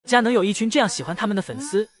家能有一群这样喜欢他们的粉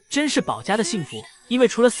丝，真是宝家的幸福。因为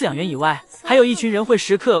除了饲养员以外，还有一群人会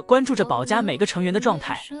时刻关注着宝家每个成员的状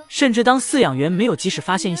态，甚至当饲养员没有及时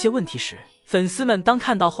发现一些问题时，粉丝们当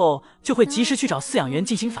看到后就会及时去找饲养员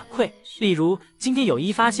进行反馈。例如，今天有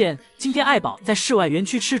一发现今天爱宝在室外园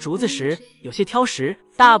区吃竹子时有些挑食，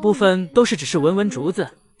大部分都是只是闻闻竹子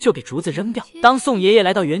就给竹子扔掉。当宋爷爷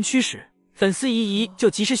来到园区时，粉丝怡怡就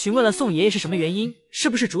及时询问了宋爷爷是什么原因，是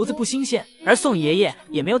不是竹子不新鲜，而宋爷爷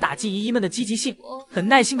也没有打击怡怡们的积极性，很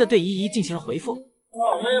耐心地对怡怡进行了回复。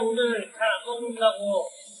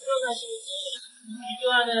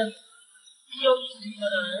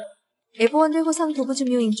애보원들 호상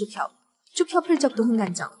도부주묘 인주표, 주표 풀적도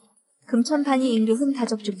흥간정, 금천 반이 인류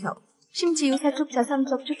흥다적 주표, 심지유 사축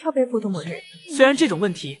자상적 주표별 보도모를。虽然这种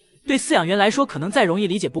问题对饲养员来说可能再容易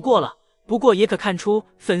理解不过了，不过也可看出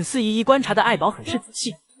粉丝怡怡观察的爱宝很是仔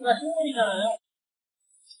细。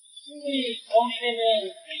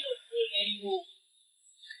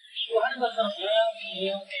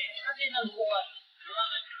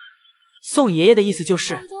宋爷爷的意思就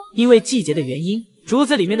是，因为季节的原因，竹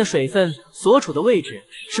子里面的水分所处的位置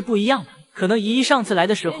是不一样的，可能怡怡上次来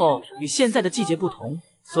的时候与现在的季节不同，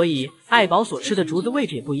所以爱宝所吃的竹子位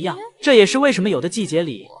置也不一样。这也是为什么有的季节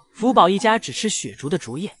里福宝一家只吃雪竹的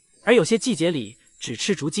竹叶，而有些季节里只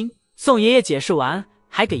吃竹茎。宋爷爷解释完，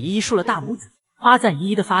还给怡怡竖了大拇指，夸赞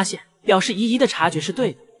怡怡的发现，表示怡怡的察觉是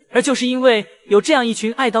对的。而就是因为有这样一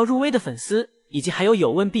群爱到入微的粉丝，以及还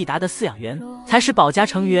有问必答的饲养员，才使宝家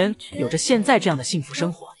成员有着现在这样的幸福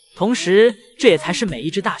生活。同时，这也才是每一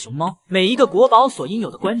只大熊猫、每一个国宝所应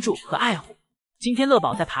有的关注和爱护。今天乐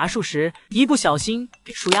宝在爬树时，一不小心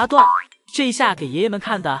给树压断了，这一下给爷爷们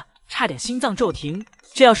看的差点心脏骤停。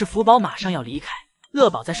这要是福宝马上要离开，乐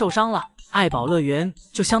宝再受伤了，爱宝乐园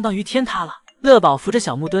就相当于天塌了。乐宝扶着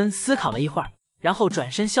小木墩思考了一会儿，然后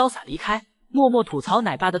转身潇洒离开，默默吐槽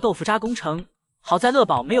奶爸的豆腐渣工程。好在乐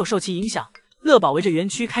宝没有受其影响，乐宝围着园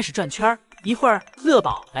区开始转圈儿。一会儿，乐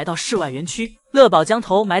宝来到室外园区，乐宝将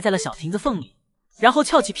头埋在了小亭子缝里，然后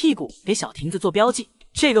翘起屁股给小亭子做标记，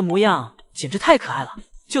这个模样简直太可爱了。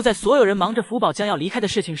就在所有人忙着福宝将要离开的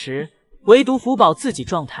事情时，唯独福宝自己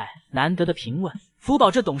状态难得的平稳。福宝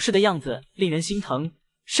这懂事的样子令人心疼，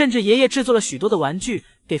甚至爷爷制作了许多的玩具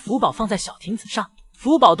给福宝放在小亭子上，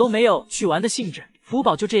福宝都没有去玩的兴致。福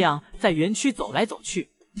宝就这样在园区走来走去，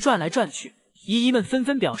转来转去，姨姨们纷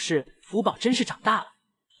纷表示福宝真是长大了。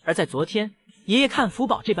而在昨天，爷爷看福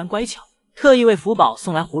宝这般乖巧，特意为福宝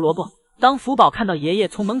送来胡萝卜。当福宝看到爷爷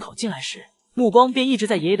从门口进来时，目光便一直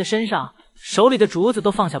在爷爷的身上，手里的竹子都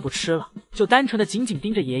放下不吃了，就单纯的紧紧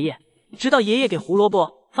盯着爷爷，直到爷爷给胡萝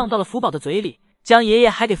卜放到了福宝的嘴里，将爷爷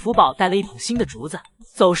还给福宝带了一捧新的竹子，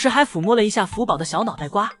走时还抚摸了一下福宝的小脑袋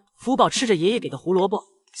瓜。福宝吃着爷爷给的胡萝卜，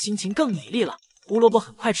心情更美丽了。胡萝卜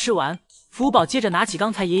很快吃完，福宝接着拿起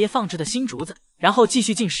刚才爷爷放置的新竹子，然后继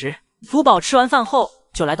续进食。福宝吃完饭后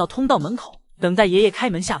就来到通道门口，等待爷爷开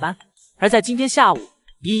门下班。而在今天下午，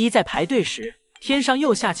姨姨在排队时，天上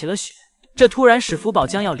又下起了雪，这突然使福宝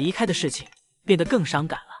将要离开的事情变得更伤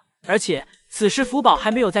感了。而且此时福宝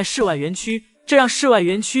还没有在室外园区，这让室外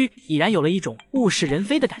园区已然有了一种物是人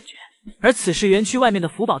非的感觉。而此时园区外面的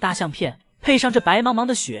福宝大相片，配上这白茫茫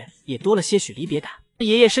的雪，也多了些许离别感。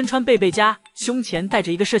爷爷身穿贝贝夹，胸前带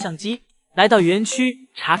着一个摄像机，来到园区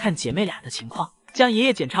查看姐妹俩的情况。将爷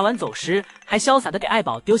爷检查完走时，还潇洒的给爱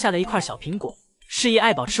宝丢下了一块小苹果，示意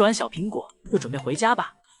爱宝吃完小苹果就准备回家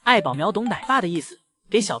吧。爱宝秒懂奶爸的意思，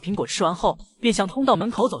给小苹果吃完后便向通道门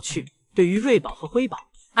口走去。对于瑞宝和辉宝，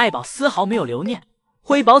爱宝丝毫没有留念。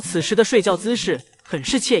辉宝此时的睡觉姿势很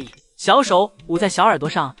是惬意，小手捂在小耳朵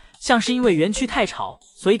上，像是因为园区太吵，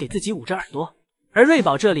所以给自己捂着耳朵。而瑞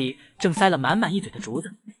宝这里正塞了满满一嘴的竹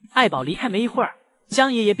子。爱宝离开没一会儿，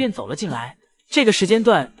江爷爷便走了进来。这个时间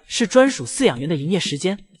段是专属饲养员的营业时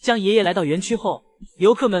间。江爷爷来到园区后，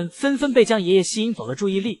游客们纷纷被江爷爷吸引走了注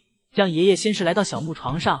意力。江爷爷先是来到小木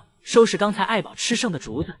床上收拾刚才爱宝吃剩的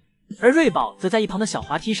竹子，而瑞宝则在一旁的小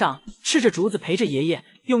滑梯上吃着竹子，陪着爷爷，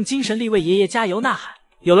用精神力为爷爷加油呐喊。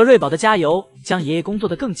有了瑞宝的加油，江爷爷工作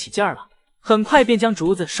得更起劲儿了，很快便将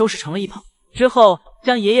竹子收拾成了一捧。之后，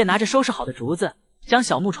江爷爷拿着收拾好的竹子，将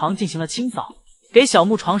小木床进行了清扫，给小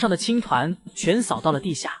木床上的青团全扫到了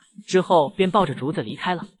地下，之后便抱着竹子离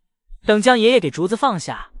开了。等江爷爷给竹子放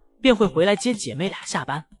下，便会回来接姐妹俩下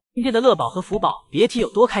班。今天的乐宝和福宝别提有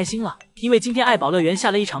多开心了，因为今天爱宝乐园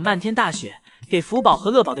下了一场漫天大雪，给福宝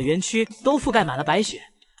和乐宝的园区都覆盖满了白雪。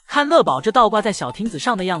看乐宝这倒挂在小亭子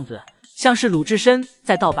上的样子，像是鲁智深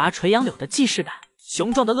在倒拔垂杨柳的既视感。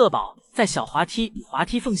雄壮的乐宝在小滑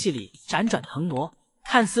梯缝隙里辗转腾挪，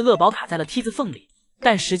看似乐宝卡在了梯子缝里，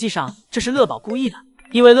但实际上这是乐宝故意的，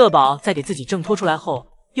因为乐宝在给自己挣脱出来后，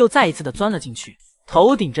又再一次的钻了进去。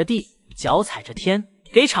头顶着地，脚踩着天，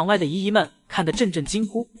给场外的姨姨们看得阵阵惊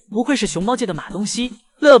呼，不愧是熊猫界的马东锡。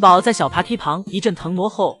乐宝在小爬梯旁一阵腾挪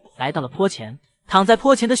后，来到了坡前，躺在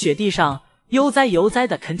坡前的雪地上，悠哉悠哉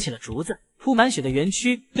地啃起了竹子。铺满雪的园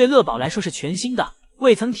区对乐宝来说是全新的，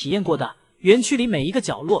未曾体验过的。园区里每一个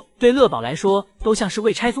角落对乐宝来说都像是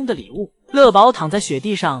未拆封的礼物。乐宝躺在雪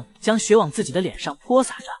地上，将雪往自己的脸上泼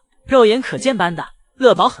洒着，肉眼可见般的，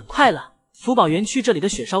乐宝很快乐。福宝园区这里的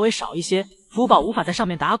雪稍微少一些，福宝无法在上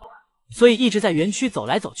面打滚，所以一直在园区走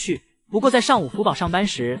来走去。不过在上午福宝上班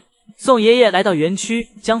时，宋爷爷来到园区，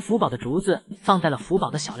将福宝的竹子放在了福宝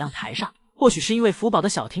的小晾台上。或许是因为福宝的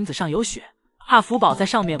小亭子上有雪，怕福宝在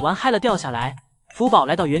上面玩嗨了掉下来，福宝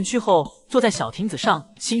来到园区后，坐在小亭子上，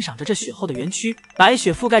欣赏着这雪后的园区，白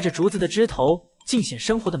雪覆盖着竹子的枝头，尽显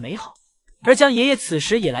生活的美好。而江爷爷此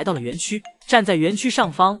时也来到了园区，站在园区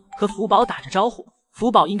上方和福宝打着招呼。福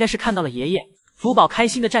宝应该是看到了爷爷，福宝开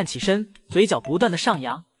心的站起身，嘴角不断的上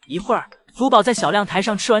扬。一会儿，福宝在小晾台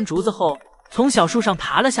上吃完竹子后，从小树上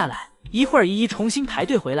爬了下来。一会儿，姨姨重新排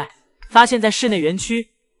队回来，发现在室内园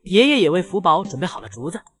区，爷爷也为福宝准备好了竹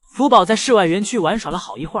子。福宝在室外园区玩耍了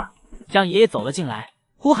好一会儿，江爷爷走了进来，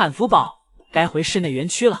呼喊福宝该回室内园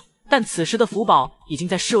区了。但此时的福宝已经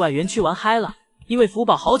在室外园区玩嗨了，因为福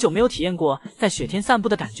宝好久没有体验过在雪天散步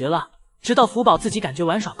的感觉了。直到福宝自己感觉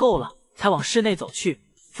玩耍够了，才往室内走去。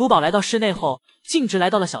福宝来到室内后，径直来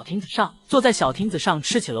到了小亭子上，坐在小亭子上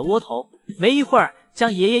吃起了窝头。没一会儿，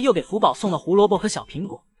江爷爷又给福宝送了胡萝卜和小苹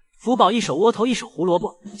果。福宝一手窝头一手胡萝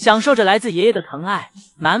卜，享受着来自爷爷的疼爱，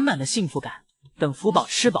满满的幸福感。等福宝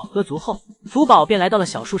吃饱喝足后，福宝便来到了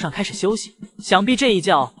小树上开始休息。想必这一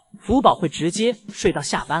觉，福宝会直接睡到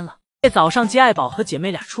下班了。早上接爱宝和姐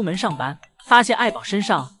妹俩出门上班，发现爱宝身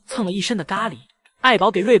上蹭了一身的咖喱。爱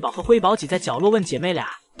宝给瑞宝和辉宝挤在角落，问姐妹俩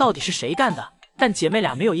到底是谁干的，但姐妹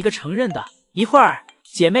俩没有一个承认的。一会儿，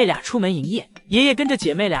姐妹俩出门营业，爷爷跟着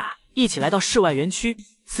姐妹俩一起来到室外园区。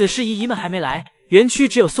此时姨姨们还没来，园区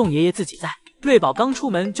只有宋爷爷自己在。瑞宝刚出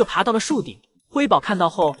门就爬到了树顶，辉宝看到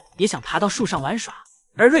后也想爬到树上玩耍，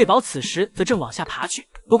而瑞宝此时则正往下爬去。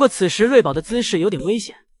不过此时瑞宝的姿势有点危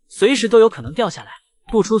险，随时都有可能掉下来。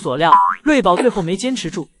不出所料，瑞宝最后没坚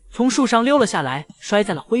持住，从树上溜了下来，摔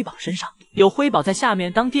在了辉宝身上。有辉宝在下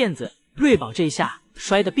面当垫子，瑞宝这一下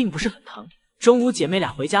摔得并不是很疼。中午姐妹俩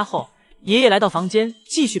回家后，爷爷来到房间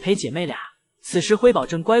继续陪姐妹俩。此时辉宝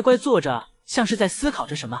正乖乖坐着，像是在思考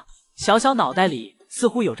着什么，小小脑袋里似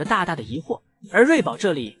乎有着大大的疑惑。而瑞宝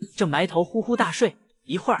这里正埋头呼呼大睡。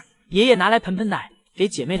一会儿，爷爷拿来盆盆奶给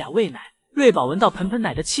姐妹俩喂奶。瑞宝闻到盆盆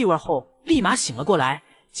奶的气味后，立马醒了过来。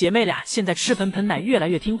姐妹俩现在吃盆盆奶越来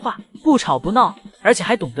越听话，不吵不闹，而且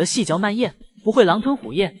还懂得细嚼慢咽，不会狼吞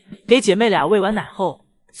虎咽。给姐妹俩喂完奶后，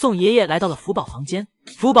宋爷爷来到了福宝房间。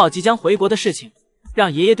福宝即将回国的事情，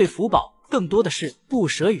让爷爷对福宝更多的是不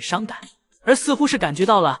舍与伤感，而似乎是感觉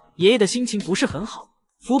到了爷爷的心情不是很好。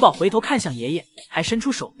福宝回头看向爷爷，还伸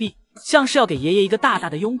出手臂，像是要给爷爷一个大大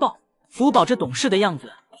的拥抱。福宝这懂事的样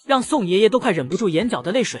子，让宋爷爷都快忍不住眼角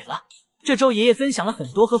的泪水了。这周爷爷分享了很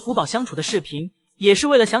多和福宝相处的视频，也是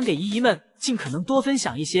为了想给姨姨们尽可能多分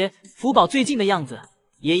享一些福宝最近的样子。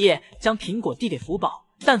爷爷将苹果递给福宝，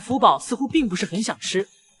但福宝似乎并不是很想吃，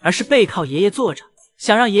而是背靠爷爷坐着，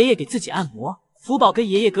想让爷爷给自己按摩。福宝跟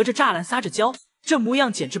爷爷隔着栅栏撒着娇，这模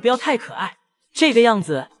样简直不要太可爱。这个样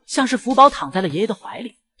子像是福宝躺在了爷爷的怀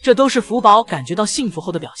里，这都是福宝感觉到幸福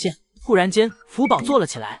后的表现。突然间，福宝坐了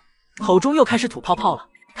起来，口中又开始吐泡泡了。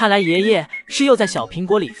看来爷爷是又在小苹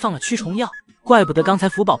果里放了驱虫药，怪不得刚才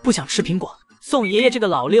福宝不想吃苹果。宋爷爷这个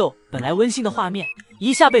老六本来温馨的画面，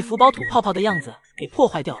一下被福宝吐泡泡的样子给破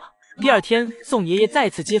坏掉了。第二天，宋爷爷再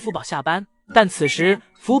次接福宝下班，但此时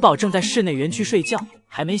福宝正在室内园区睡觉，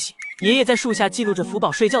还没醒。爷爷在树下记录着福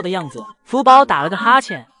宝睡觉的样子。福宝打了个哈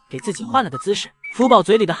欠，给自己换了个姿势。福宝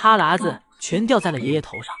嘴里的哈喇子全掉在了爷爷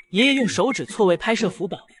头上。爷爷用手指错位拍摄福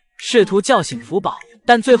宝，试图叫醒福宝，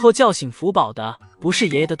但最后叫醒福宝的不是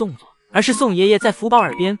爷爷的动作，而是宋爷爷在福宝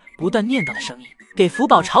耳边不断念叨的声音，给福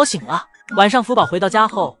宝吵醒了。晚上福宝回到家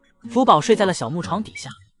后，福宝睡在了小木床底下。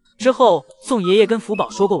之后，宋爷爷跟福宝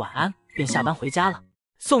说过晚安，便下班回家了。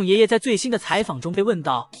宋爷爷在最新的采访中被问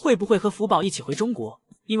到会不会和福宝一起回中国，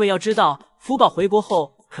因为要知道福宝回国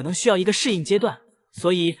后可能需要一个适应阶段，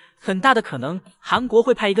所以很大的可能韩国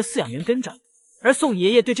会派一个饲养员跟着。而宋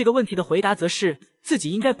爷爷对这个问题的回答则是自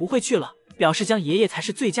己应该不会去了，表示江爷爷才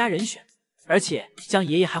是最佳人选，而且江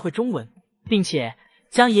爷爷还会中文，并且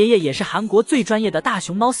江爷爷也是韩国最专业的大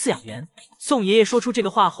熊猫饲养员。宋爷爷说出这个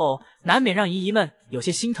话后，难免让姨姨们有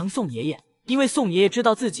些心疼宋爷爷，因为宋爷爷知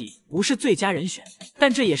道自己不是最佳人选，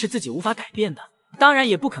但这也是自己无法改变的。当然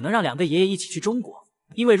也不可能让两个爷爷一起去中国，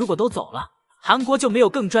因为如果都走了，韩国就没有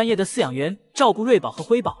更专业的饲养员照顾瑞宝和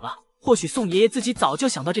辉宝了。或许宋爷爷自己早就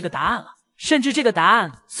想到这个答案了，甚至这个答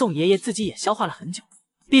案宋爷爷自己也消化了很久。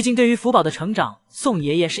毕竟对于福宝的成长，宋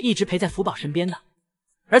爷爷是一直陪在福宝身边的。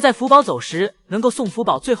而在福宝走时，能够送福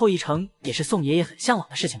宝最后一程，也是宋爷爷很向往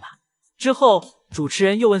的事情吧。之后，主持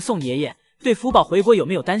人又问宋爷爷对福宝回国有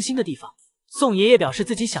没有担心的地方。宋爷爷表示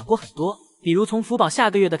自己想过很多，比如从福宝下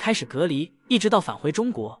个月的开始隔离，一直到返回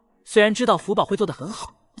中国。虽然知道福宝会做得很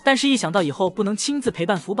好，但是一想到以后不能亲自陪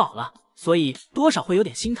伴福宝了，所以多少会有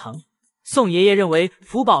点心疼。宋爷爷认为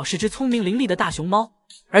福宝是只聪明伶俐的大熊猫，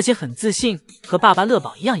而且很自信，和爸爸乐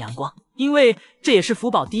宝一样阳光。因为这也是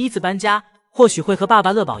福宝第一次搬家，或许会和爸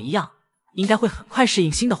爸乐宝一样，应该会很快适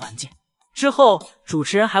应新的环境。之后，主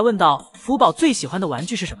持人还问到福宝最喜欢的玩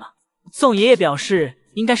具是什么。宋爷爷表示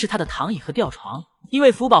应该是他的躺椅和吊床，因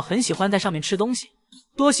为福宝很喜欢在上面吃东西，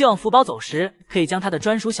多希望福宝走时可以将他的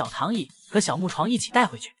专属小躺椅和小木床一起带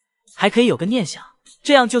回去，还可以有个念想，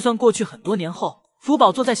这样就算过去很多年后，福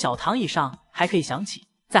宝坐在小躺椅上，还可以想起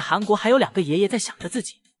在韩国还有2个爷爷在想着自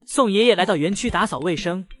己。宋爷爷来到园区打扫卫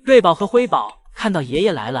生，瑞宝和辉宝看到爷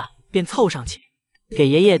爷来了，便凑上去给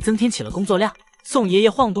爷爷增添起了工作量。宋爷爷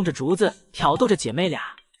晃动着竹子，挑逗着姐妹俩，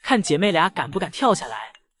看姐妹俩敢不敢跳下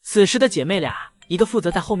来。此时的姐妹俩，一个负责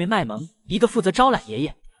在后面卖萌，一个负责招揽爷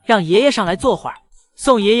爷，让爷爷上来坐会儿。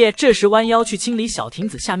宋爷爷这时弯腰去清理小亭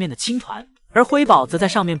子下面的青团，而辉宝则在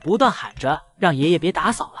上面不断喊着让爷爷别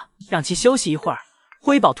打扫了，让其休息一会儿。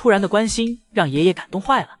辉宝突然的关心让爷爷感动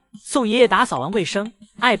坏了。宋爷爷打扫完卫生，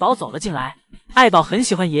爱宝走了进来。爱宝很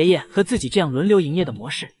喜欢爷爷和自己这样轮流营业的模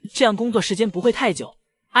式，这样工作时间不会太久。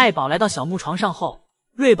爱宝来到小木床上后，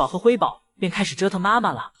瑞宝和辉宝便开始折腾妈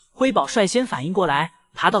妈了。辉宝率先反应过来，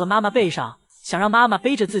爬到了妈妈背上，想让妈妈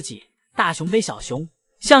背着自己。大熊背小熊，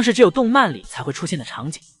像是只有动漫里才会出现的场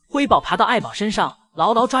景。辉宝爬到爱宝身上，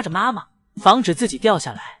牢牢抓着妈妈，防止自己掉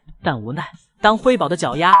下来。但无奈，当辉宝的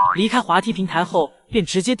脚丫离开滑梯平台后，便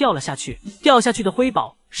直接掉了下去。掉下去的辉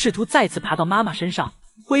宝试图再次爬到妈妈身上，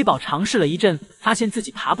辉宝尝试了一阵，发现自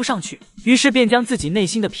己爬不上去，于是便将自己内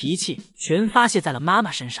心的脾气全发泄在了妈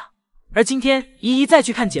妈身上。而今天依依再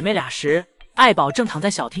去看姐妹俩时，爱宝正躺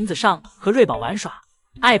在小亭子上和瑞宝玩耍，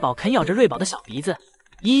爱宝啃咬着瑞宝的小鼻子。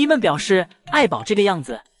依依们表示爱宝这个样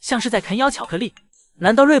子像是在啃咬巧克力，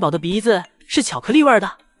难道瑞宝的鼻子是巧克力味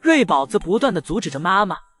的？瑞宝则不断地阻止着妈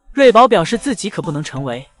妈。瑞宝表示自己可不能成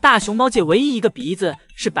为大熊猫界唯一一个鼻子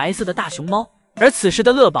是白色的大熊猫。而此时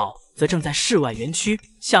的乐宝则正在室外园区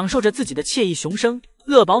享受着自己的惬意熊生。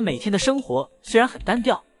乐宝每天的生活虽然很单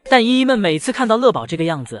调，但依依们每次看到乐宝这个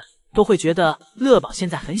样子，都会觉得乐宝现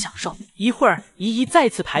在很享受。一会儿，依依再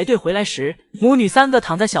次排队回来时，母女3个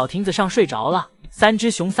躺在小亭子上睡着了，3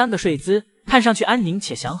只熊3个睡姿，看上去安宁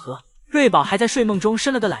且祥和。瑞宝还在睡梦中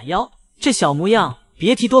伸了个懒腰，这小模样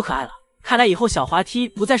别提多可爱了。看来以后小滑梯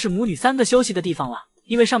不再是母女3个休息的地方了，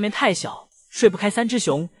因为上面太小，睡不开3只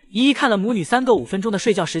熊。依依看了母女3个5分钟的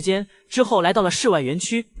睡觉时间之后，来到了室外园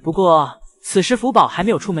区。不过此时福宝还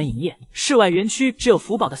没有出门营业，室外园区只有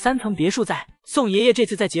福宝的3层别墅在。宋爷爷这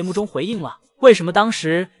次在节目中回应了为什么当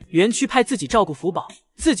时园区派自己照顾福宝，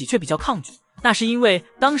自己却比较抗拒。那是因为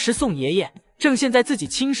当时宋爷爷正陷在自己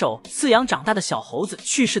亲手饲养长大的小猴子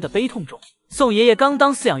去世的悲痛中。宋爷爷刚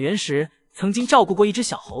当饲养员时，曾经照顾过一只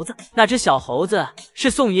小猴子，那只小猴子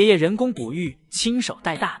是宋爷爷人工哺育亲手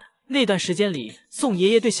带大的。那段时间里，宋爷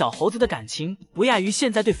爷对小猴子的感情不亚于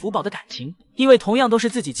现在对福宝的感情，因为同样都是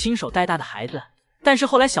自己亲手带大的孩子。但是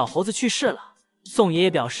后来小猴子去世了，宋爷爷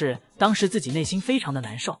表示当时自己内心非常的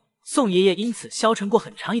难受，宋爷爷因此消沉过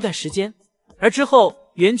很长一段时间。而之后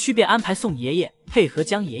园区便安排宋爷爷配合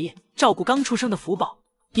江爷爷照顾刚出生的福宝，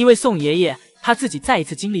因为宋爷爷他自己再一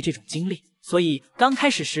次经历这种经历，所以刚开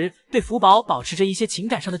始时对福宝保持着一些情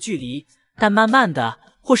感上的距离，但慢慢的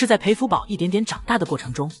或是在陪福宝一点点长大的过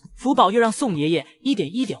程中，福宝又让宋爷爷一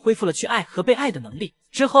点一点恢复了去爱和被爱的能力。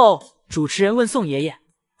之后主持人问宋爷爷，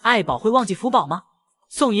爱宝会忘记福宝吗？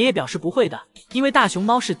宋爷爷表示不会的，因为大熊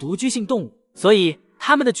猫是独居性动物，所以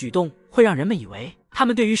他们的举动会让人们以为他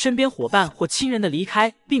们对于身边伙伴或亲人的离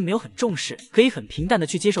开并没有很重视，可以很平淡的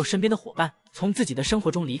去接受身边的伙伴从自己的生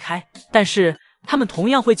活中离开，但是他们同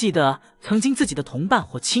样会记得曾经自己的同伴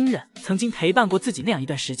或亲人曾经陪伴过自己那样一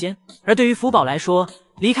段时间。而对于福宝来说，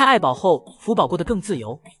离开爱宝后，福宝过得更自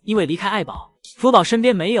由，因为离开爱宝，福宝身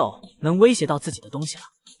边没有能威胁到自己的东西了。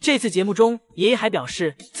这次节目中，爷爷还表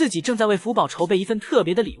示自己正在为福宝筹备一份特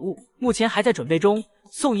别的礼物，目前还在准备中。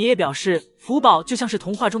宋爷爷表示，福宝就像是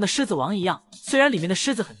童话中的狮子王一样，虽然里面的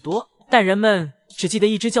狮子很多，但人们只记得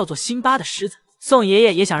一只叫做辛巴的狮子。宋爷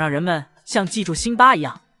爷也想让人们像记住辛巴一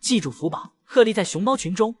样记住福宝，鹤立在熊猫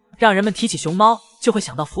群中，让人们提起熊猫就会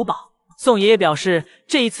想到福宝。宋爷爷表示，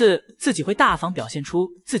这一次自己会大方表现出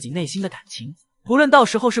自己内心的感情，无论到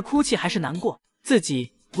时候是哭泣还是难过，自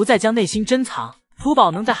己不再将内心珍藏。福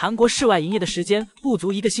宝能在韩国室外营业的时间不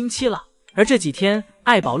足1个星期了，而这几天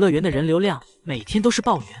爱宝乐园的人流量每天都是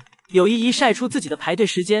爆源。有依依晒出自己的排队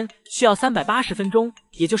时间需要380分钟，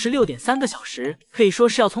也就是6.3个小时，可以说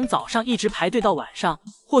是要从早上一直排队到晚上，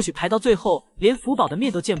或许排到最后连福宝的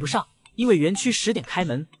面都见不上。因为园区10点开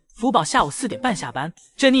门，福宝下午4点半下班，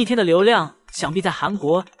这逆天的流量，想必在韩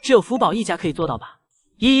国只有福宝一家可以做到吧。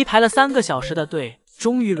依依排了3个小时的队，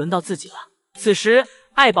终于轮到自己了。此时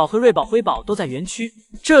爱宝和瑞宝、辉宝都在园区，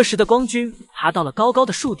这时的光君爬到了高高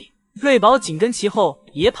的树顶，瑞宝紧跟其后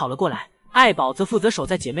也跑了过来，爱宝则负责守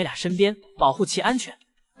在姐妹俩身边，保护其安全。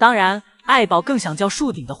当然，爱宝更想叫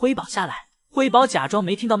树顶的辉宝下来。辉宝假装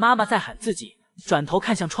没听到妈妈在喊自己，转头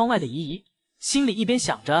看向窗外的姨姨，心里一边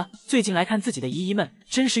想着最近来看自己的姨姨们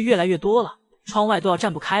真是越来越多了，窗外都要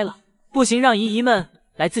站不开了，不行，让姨姨们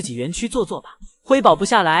来自己园区坐坐吧。辉宝不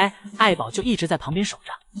下来，爱宝就一直在旁边守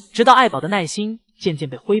着，直到爱宝的耐心渐渐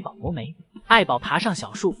被辉宝磨没。爱宝爬上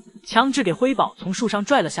小树，强制给辉宝从树上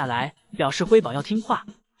拽了下来，表示辉宝要听话。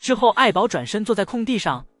之后爱宝转身坐在空地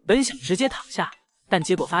上，本想直接躺下，但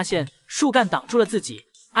结果发现树干挡住了自己，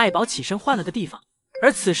爱宝起身换了个地方。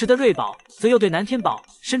而此时的瑞宝则又对南天宝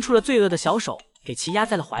伸出了罪恶的小手，给其压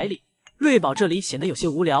在了怀里。瑞宝这里显得有些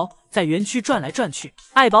无聊，在园区转来转去。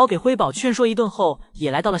爱宝给辉宝劝说一顿后，也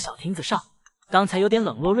来到了小亭子上。刚才有点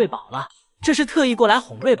冷落瑞宝了，这是特意过来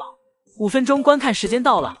哄瑞宝。5分钟观看时间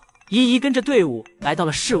到了，姨姨跟着队伍来到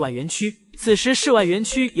了室外园区。此时室外园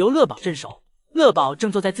区由乐宝镇守，乐宝正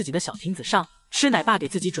坐在自己的小亭子上，吃奶爸给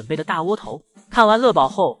自己准备的大窝头。看完乐宝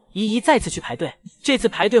后，姨姨再次去排队。这次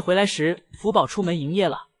排队回来时，福宝出门营业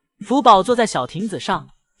了。福宝坐在小亭子上，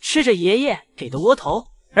吃着爷爷给的窝头，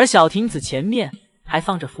而小亭子前面还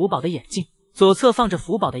放着福宝的眼镜，左侧放着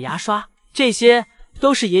福宝的牙刷，这些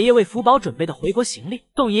都是爷爷为福宝准备的回国行李。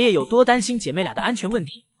宋爷爷有多担心姐妹俩的安全问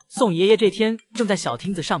题，宋爷爷这天正在小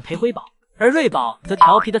亭子上陪辉宝，而瑞宝则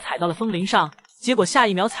调皮的踩到了风铃上，结果下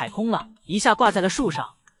一秒踩空了，一下挂在了树上。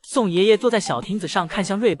宋爷爷坐在小亭子上看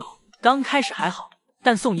向瑞宝，刚开始还好，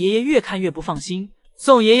但宋爷爷越看越不放心。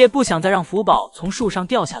宋爷爷不想再让福宝从树上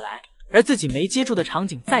掉下来，而自己没接住的场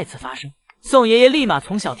景再次发生。宋爷爷立马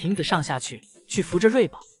从小亭子上下去扶着瑞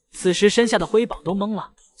宝，此时身下的辉宝都懵了。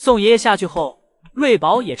宋爷爷下去后，瑞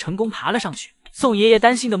宝也成功爬了上去。宋爷爷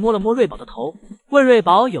担心的摸了摸瑞宝的头，问瑞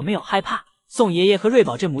宝有没有害怕。宋爷爷和瑞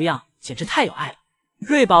宝这模样简直太有爱了。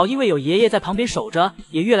瑞宝因为有爷爷在旁边守着，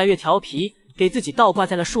也越来越调皮，给自己倒挂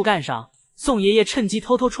在了树干上。宋爷爷趁机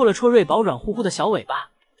偷偷戳了戳瑞宝软乎乎的小尾巴。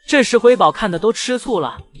这时辉宝看的都吃醋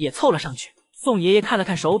了，也凑了上去。宋爷爷看了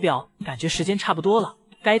看手表，感觉时间差不多了，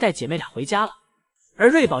该带姐妹俩回家了。而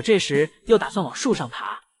瑞宝这时又打算往树上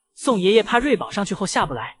爬，宋爷爷怕瑞宝上去后下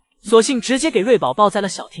不来，索性直接给瑞宝抱在了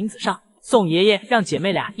小亭子上。宋爷爷让姐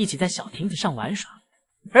妹俩一起在小亭子上玩耍，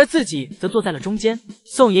而自己则坐在了中间。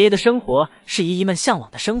宋爷爷的生活是姨姨们向往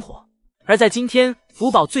的生活。而在今天，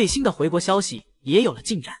福宝最新的回国消息也有了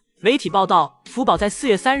进展。媒体报道，福宝在4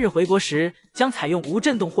月3日回国时将采用无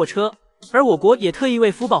震动货车，而我国也特意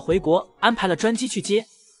为福宝回国安排了专机去接。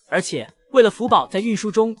而且为了福宝在运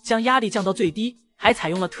输中将压力降到最低，还采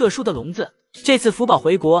用了特殊的笼子。这次福宝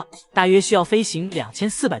回国大约需要飞行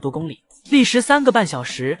2400多公里，历时3个半小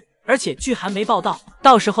时。而且据韩媒报道，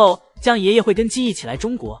到时候将爷爷会跟机一起来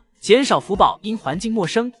中国，减少福宝因环境陌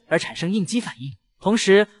生而产生应激反应。同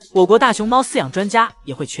时，我国大熊猫饲养专家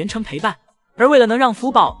也会全程陪伴。而为了能让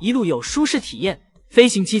福宝一路有舒适体验，飞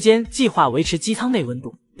行期间计划维持机舱内温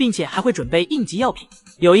度，并且还会准备应急药品。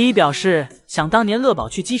有依依表示，想当年乐宝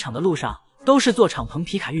去机场的路上都是坐敞篷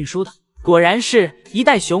皮卡运输的，果然是一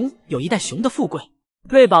代熊有一代熊的富贵。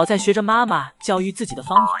瑞宝在学着妈妈教育自己的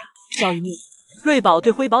方法，教育木。瑞宝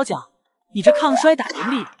对辉宝讲，你这抗摔打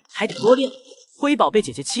能力还得多练。辉宝被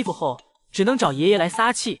姐姐欺负后，只能找爷爷来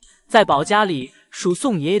撒气。在宝家里，属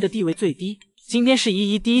宋爷爷的地位最低。今天是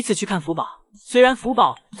依依第一次去看福宝，虽然福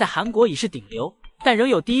宝在韩国已是顶流，但仍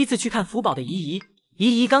有第一次去看福宝的姨姨。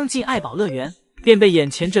姨姨刚进爱宝乐园，便被眼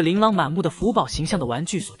前这琳琅满目的福宝形象的玩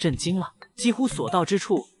具所震惊了。几乎所到之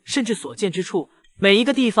处，甚至所见之处，每一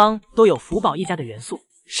个地方都有福宝一家的元素，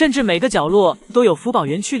甚至每个角落都有福宝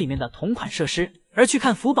园区里面的同款设施。而去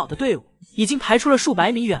看福宝的队伍已经排出了数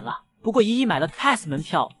百米远了。不过依依买了 pass 门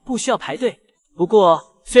票，不需要排队。不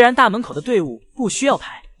过虽然大门口的队伍不需要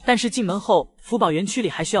排，但是进门后福宝园区里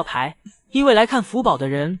还需要排，因为来看福宝的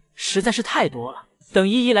人实在是太多了。等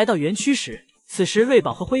依依来到园区时，此时瑞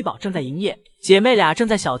宝和辉宝正在营业，姐妹俩正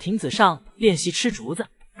在小亭子上练习吃竹子，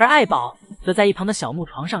而爱宝则在一旁的小木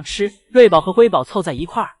床上吃。瑞宝和辉宝凑在一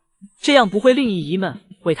块儿，这样不会令姨姨们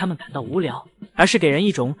为他们感到无聊，而是给人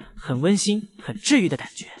一种很温馨很治愈的感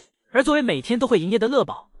觉。而作为每天都会营业的乐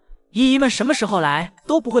宝，姨姨们什么时候来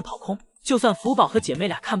都不会跑空，就算福宝和姐妹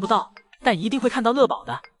俩看不到，但一定会看到乐宝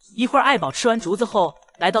的。一会儿，爱宝吃完竹子后，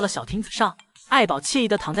来到了小亭子上，爱宝惬意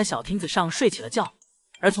地躺在小亭子上睡起了觉。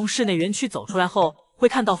而从室内园区走出来后，会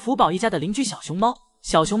看到福宝一家的邻居小熊猫。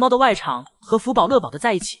小熊猫的外场和福宝、乐宝的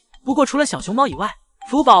在一起，不过除了小熊猫以外，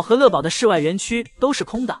福宝和乐宝的室外园区都是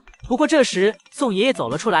空的。不过这时，宋爷爷走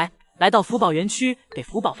了出来，来到福宝园区给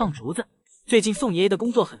福宝放竹子。最近宋爷爷的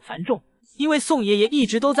工作很繁重，因为宋爷爷一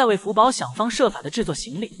直都在为福宝想方设法的制作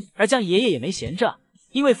行李，而江爷爷也没闲着，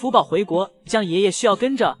因为福宝回国，江爷爷需要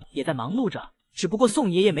跟着，也在忙碌着。只不过宋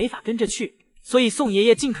爷爷没法跟着去，所以宋爷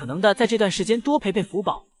爷尽可能的在这段时间多陪陪福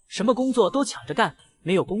宝，什么工作都抢着干，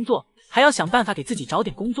没有工作还要想办法给自己找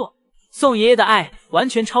点工作。宋爷爷的爱完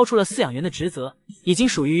全超出了饲养员的职责，已经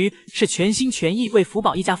属于是全心全意为福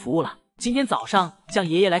宝一家服务了。今天早上，江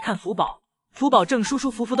爷爷来看福宝，福宝正舒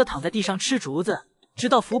舒服服的躺在地上吃竹子，直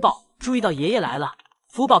到福宝注意到爷爷来了。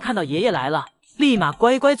福宝看到爷爷来了，立马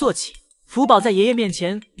乖乖坐起。福宝在爷爷面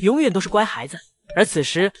前永远都是乖孩子。而此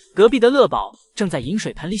时，隔壁的乐宝正在饮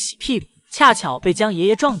水盆里洗屁股，恰巧被江爷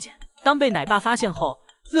爷撞见。当被奶爸发现后，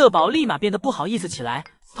乐宝立马变得不好意思起来，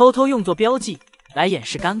偷偷用作标记来掩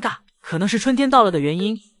饰尴尬。可能是春天到了的原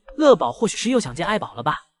因，乐宝或许是又想见爱宝了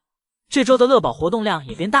吧。这周的乐宝活动量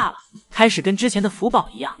也变大了，开始跟之前的福宝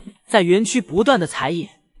一样，在园区不断的采野、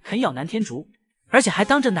啃咬南天竹，而且还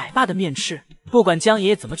当着奶爸的面吃。不管江爷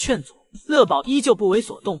爷怎么劝阻，乐宝依旧不为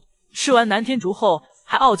所动。吃完南天竹后，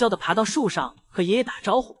还傲娇的爬到树上和爷爷打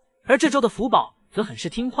招呼。而这周的福宝则很是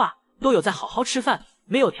听话，都有在好好吃饭，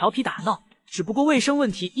没有调皮打闹。只不过卫生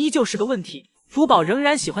问题依旧是个问题，福宝仍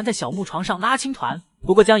然喜欢在小木床上拉青团。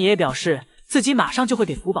不过江爷爷表示自己马上就会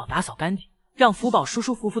给福宝打扫干净，让福宝舒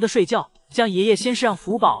舒服服的睡觉。江爷爷先是让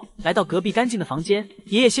福宝来到隔壁干净的房间，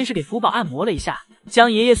爷爷先是给福宝按摩了一下。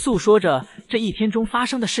江爷爷诉说着这一天中发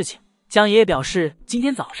生的事情。江爷爷表示今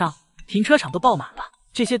天早上停车场都爆满了，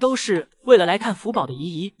这些都是为了来看福宝的姨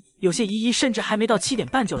姨，有些姨姨甚至还没到7点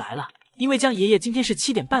半就来了。因为江爷爷今天是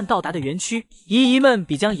7点半到达的园区，姨姨们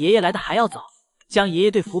比江爷爷来的还要早。江爷爷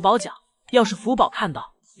对福宝讲，要是福宝看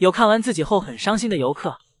到有看完自己后很伤心的游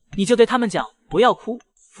客，你就对他们讲不要哭。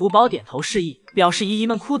福宝点头示意，表示姨姨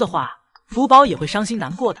们哭的话，福宝也会伤心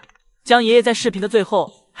难过的。江爷爷在视频的最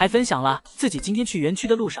后还分享了自己今天去园区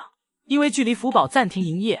的路上，因为距离福宝暂停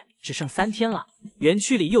营业只剩3天了，园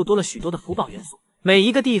区里又多了许多的福宝元素，每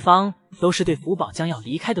一个地方都是对福宝将要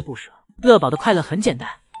离开的不舍。乐宝的快乐很简单，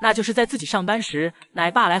那就是在自己上班时，奶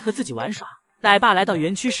爸来和自己玩耍。奶爸来到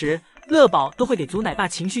园区时，乐宝都会给足奶爸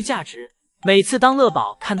情绪价值。每次当乐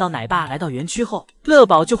宝看到奶爸来到园区后，乐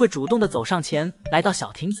宝就会主动的走上前，来到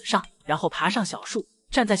小亭子上，然后爬上小树，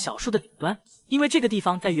站在小树的顶端。因为这个地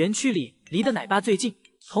方在园区里离的奶爸最近，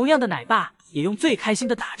同样的奶爸也用最开心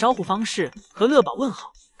的打招呼方式和乐宝问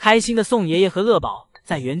好。开心的宋爷爷和乐宝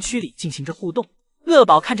在园区里进行着互动。乐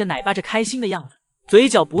宝看着奶爸这开心的样子，嘴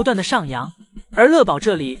角不断的上扬，而乐宝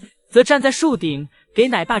这里则站在树顶，给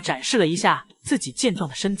奶爸展示了一下自己健壮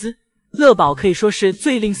的身姿。乐宝可以说是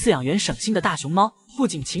最令饲养员省心的大熊猫，不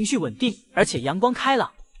仅情绪稳定，而且阳光开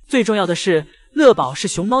朗。最重要的是，乐宝是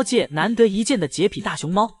熊猫界难得一见的洁癖大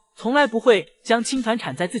熊猫，从来不会将青团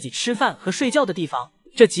铲在自己吃饭和睡觉的地方，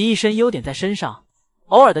这集一身优点在身上。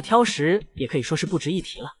偶尔的挑食也可以说是不值一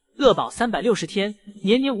提了。乐宝360天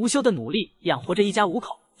年年无休的努力养活着一家5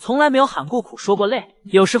口，从来没有喊过苦说过累，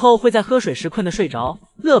有时候会在喝水时困得睡着，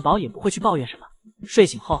乐宝也不会去抱怨什么。睡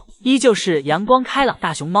醒后依旧是阳光开朗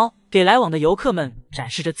大熊猫，给来往的游客们展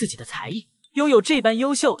示着自己的才艺。拥有这般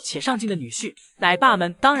优秀且上进的女婿，奶爸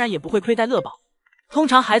们当然也不会亏待乐宝。通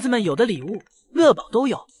常孩子们有的礼物，乐宝都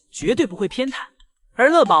有，绝对不会偏袒。而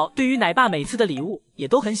乐宝对于奶爸每次的礼物也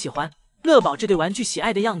都很喜欢。乐宝这对玩具喜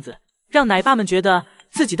爱的样子，让奶爸们觉得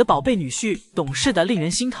自己的宝贝女婿懂事的令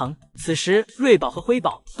人心疼。此时瑞宝和辉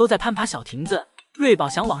宝都在攀爬小亭子，瑞宝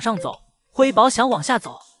想往上走，辉宝想往下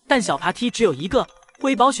走，但小爬梯只有一个，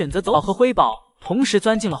辉宝选择走，和辉宝同时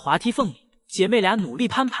钻进了滑梯缝里，姐妹俩努力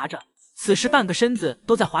攀爬着。此时半个身子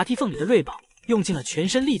都在滑梯缝里的瑞宝用尽了全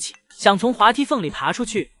身力气，想从滑梯缝里爬出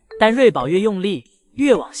去，但瑞宝越用力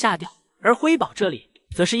越往下掉，而辉宝这里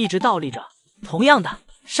则是一直倒立着，同样的，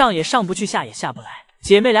上也上不去，下也下不来。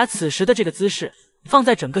姐妹俩此时的这个姿势放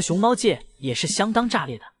在整个熊猫界也是相当炸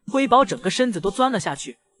裂的。辉宝整个身子都钻了下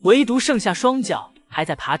去，唯独剩下双脚还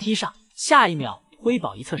在爬梯上，下一秒辉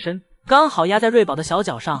宝一侧身刚好压在瑞宝的小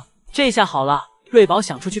脚上，这下好了，瑞宝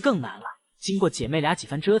想出去更难了。经过姐妹俩几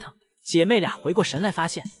番折腾，姐妹俩回过神来，发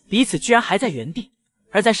现彼此居然还在原地。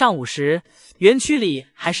而在上午时，园区里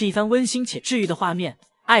还是一番温馨且治愈的画面。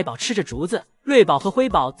爱宝吃着竹子，瑞宝和辉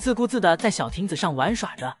宝自顾自地在小亭子上玩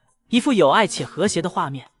耍着，一副有爱且和谐的画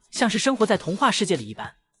面，像是生活在童话世界里一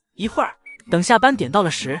般。一会儿，等下班点到了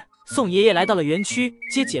时，宋爷爷来到了园区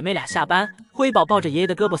接姐妹俩下班，辉宝抱着爷爷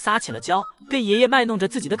的胳膊撒起了娇，跟爷爷卖弄着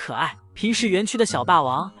自己的可爱。平时园区的小霸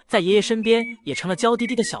王在爷爷身边也成了娇滴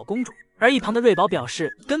滴的小公主，而一旁的瑞宝表示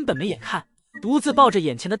根本没眼看，独自抱着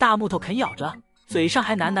眼前的大木头啃咬着，嘴上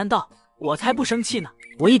还喃喃道：“我才不生气呢，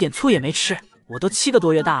我一点醋也没吃，我都7个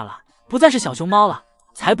多月大了，不再是小熊猫了，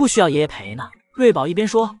才不需要爷爷陪呢。”瑞宝一边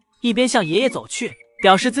说，一边向爷爷走去，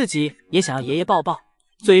表示自己也想要爷爷抱抱，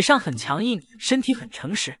嘴上很强硬，身体很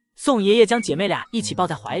诚实。宋爷爷将姐妹俩一起抱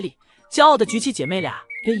在怀里，骄傲地举起姐妹俩，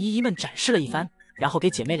跟姨姨们展示了一番，然后给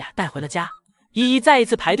姐妹俩带回了家。姨姨再一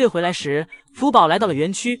次排队回来时，福宝来到了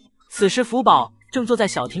园区。此时福宝正坐在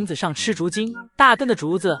小亭子上吃竹筋，大根的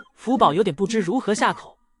竹子，福宝有点不知如何下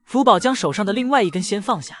口。福宝将手上的另外一根先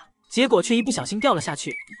放下，结果却一不小心掉了下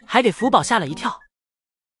去，还给福宝吓了一跳。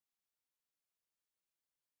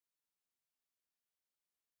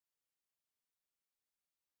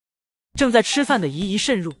正在吃饭的姨姨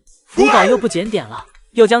渗入，福宝又不检点了，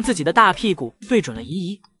又将自己的大屁股对准了姨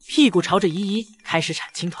姨，屁股朝着姨姨开始产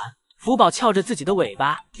青团。福宝翘着自己的尾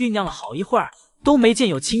巴，酝酿了好一会儿，都没见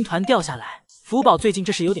有青团掉下来。福宝最近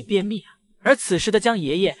这是有点便秘啊。而此时的江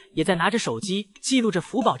爷爷也在拿着手机记录着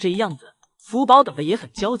福宝这一样子，福宝等的也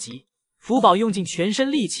很焦急。福宝用尽全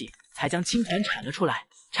身力气才将青团产了出来。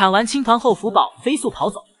产完青团后，福宝飞速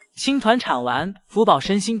跑走。青团产完，福宝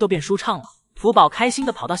身心都变舒畅了。福宝开心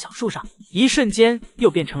地跑到小树上，一瞬间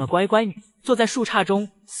又变成了乖乖女，坐在树杈中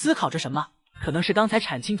思考着什么。可能是刚才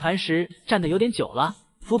产青团时站得有点久了。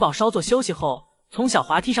福宝稍作休息后，从小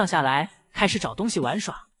滑梯上下来，开始找东西玩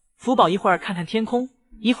耍。福宝一会儿看看天空，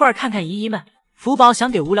一会儿看看姨姨们。福宝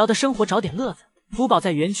想给无聊的生活找点乐子。福宝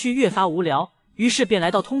在园区越发无聊，于是便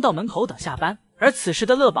来到通道门口等下班。而此时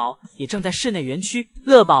的乐宝也正在室内园区。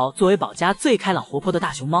乐宝作为宝家最开朗活泼的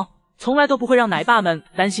大熊猫，从来都不会让奶爸们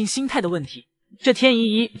担心心态的问题。这天姨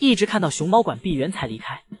姨一直看到熊猫馆闭园才离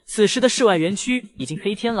开。此时的室外园区已经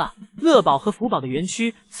黑天了，乐宝和福宝的园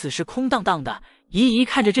区此时空荡荡的。姨姨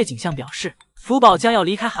看着这景象，表示福宝将要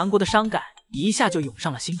离开韩国的伤感一下就涌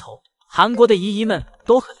上了心头。韩国的姨姨们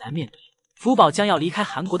都很难面对福宝将要离开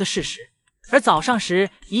韩国的事实。而早上时，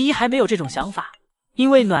姨姨还没有这种想法，因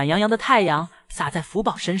为暖洋洋的太阳洒在福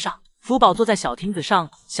宝身上，福宝坐在小亭子上，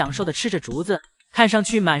享受地吃着竹子，看上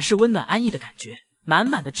去满是温暖安逸的感觉，满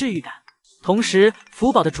满的治愈感。同时，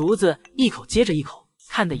福宝的竹子一口接着一口，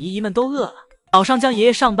看得姨姨们都饿了。早上江爷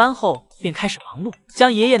爷上班后便开始忙碌，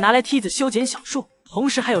将爷爷拿来梯子修剪小树，同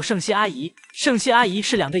时还有圣熙阿姨。圣熙阿姨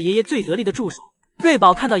是2个爷爷最得力的助手。瑞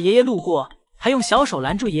宝看到爷爷路过，还用小手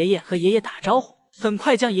拦住爷爷，和爷爷打招呼。很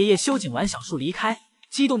快将爷爷修剪完小树离开，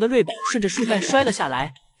激动的瑞宝顺着树干摔了下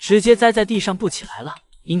来，直接栽在地上不起来了，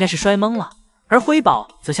应该是摔懵了。而辉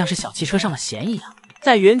宝则像是小汽车上了弦一样，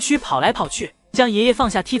在园区跑来跑去。将爷爷放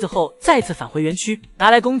下梯子后，再次返回园区，拿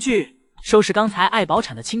来工具收拾刚才爱宝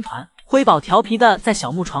产的青团。辉宝调皮的在小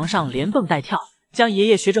木床上连蹦带跳，将爷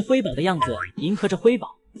爷学着辉宝的样子迎合着辉宝，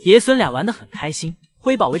爷孙俩玩得很开心。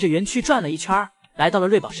辉宝围着园区转了一圈，来到了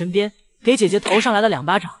瑞宝身边，给姐姐头上来了2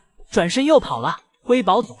巴掌，转身又跑了。辉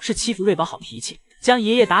宝总是欺负瑞宝好脾气。将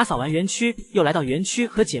爷爷打扫完园区，又来到园区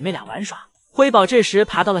和姐妹俩玩耍。辉宝这时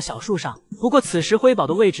爬到了小树上，不过此时辉宝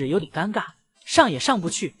的位置有点尴尬，上也上不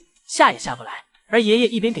去，下也下不来。而爷爷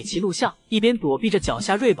一边给其录像，一边躲避着脚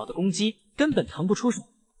下瑞宝的攻击，根本腾不出手。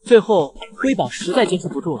最后辉宝实在坚持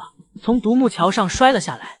不住了，从独木桥上摔了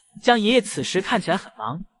下来。江爷爷此时看起来很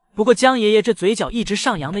忙，不过江爷爷这嘴角一直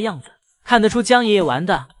上扬的样子，看得出江爷爷玩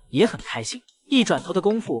的也很开心。一转头的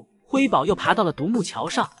功夫，辉宝又爬到了独木桥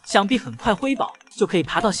上，想必很快辉宝就可以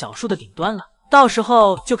爬到小树的顶端了，到时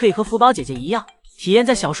候就可以和福宝姐姐一样，体验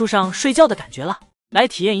在小树上睡觉的感觉了。来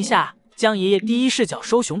体验一下江爷爷第一视角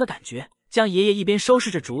收熊的感觉。江爷爷一边收拾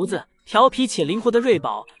着竹子，调皮且灵活的瑞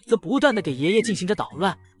宝则不断的给爷爷进行着捣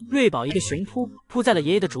乱。瑞宝一个熊扑在了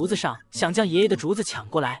爷爷的竹子上，想将爷爷的竹子抢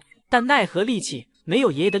过来，但奈何力气没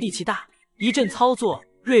有爷爷的力气大。一阵操作，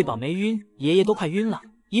瑞宝没晕，爷爷都快晕了。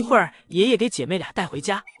一会儿，爷爷给姐妹俩带回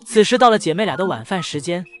家。此时到了姐妹俩的晚饭时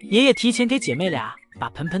间，爷爷提前给姐妹俩把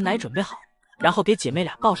盆奶准备好，然后给姐妹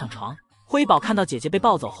俩抱上床。辉宝看到姐姐被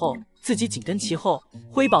抱走后，自己紧跟其后。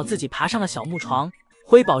辉宝自己爬上了小木床。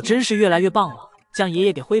辉宝真是越来越棒了，将爷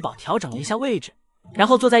爷给辉宝调整了一下位置，然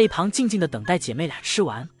后坐在一旁静静的等待姐妹俩吃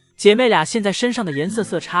完。姐妹俩现在身上的颜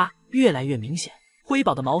色差越来越明显，辉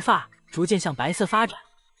宝的毛发逐渐向白色发展，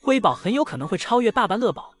辉宝很有可能会超越爸爸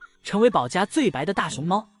乐宝，成为宝家最白的大熊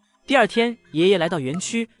猫。第二天，爷爷来到园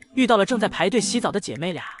区，遇到了正在排队洗澡的姐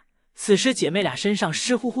妹俩。此时姐妹俩身上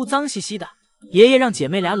湿乎乎脏兮兮的，爷爷让姐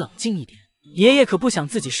妹俩冷静一点，爷爷可不想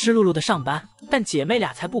自己湿漉漉的上班，但姐妹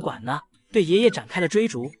俩才不管呢，对爷爷展开了追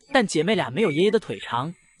逐。但姐妹俩没有爷爷的腿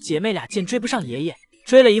长，姐妹俩见追不上爷爷，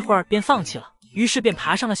追了一会儿便放弃了。于是便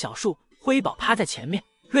爬上了小树。灰宝趴在前面，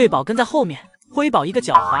瑞宝跟在后面。灰宝一个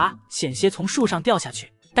脚滑，险些从树上掉下去，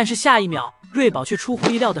但是下一秒，瑞宝却出乎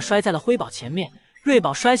意料地摔在了灰宝前面。瑞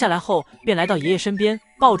宝摔下来后，便来到爷爷身边，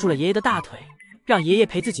抱住了爷爷的大腿，让爷爷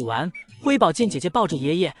陪自己玩。灰宝见姐姐抱着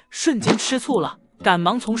爷爷，瞬间吃醋了，赶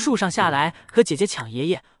忙从树上下来和姐姐抢爷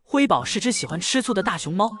爷。灰宝是只喜欢吃醋的大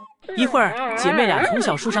熊猫。一会儿，姐妹俩从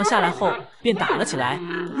小树上下来后便打了起来。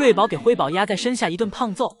瑞宝给灰宝压在身下一顿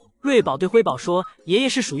胖揍。瑞宝对灰宝说：“爷爷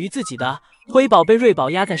是属于自己的。”灰宝被瑞宝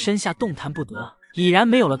压在身下动弹不得，已然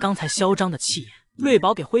没有了刚才嚣张的气焰。瑞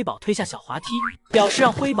宝给灰宝推下小滑梯，表示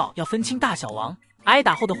让灰宝要分清大小王。挨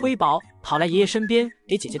打后的灰宝跑来爷爷身边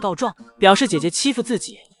给姐姐告状，表示姐姐欺负自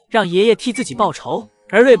己，让爷爷替自己报仇。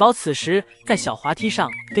而瑞宝此时在小滑梯上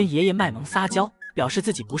跟爷爷卖萌撒娇，表示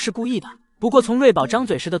自己不是故意的。不过从瑞宝张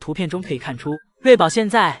嘴时的图片中可以看出，瑞宝现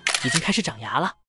在已经开始长牙了。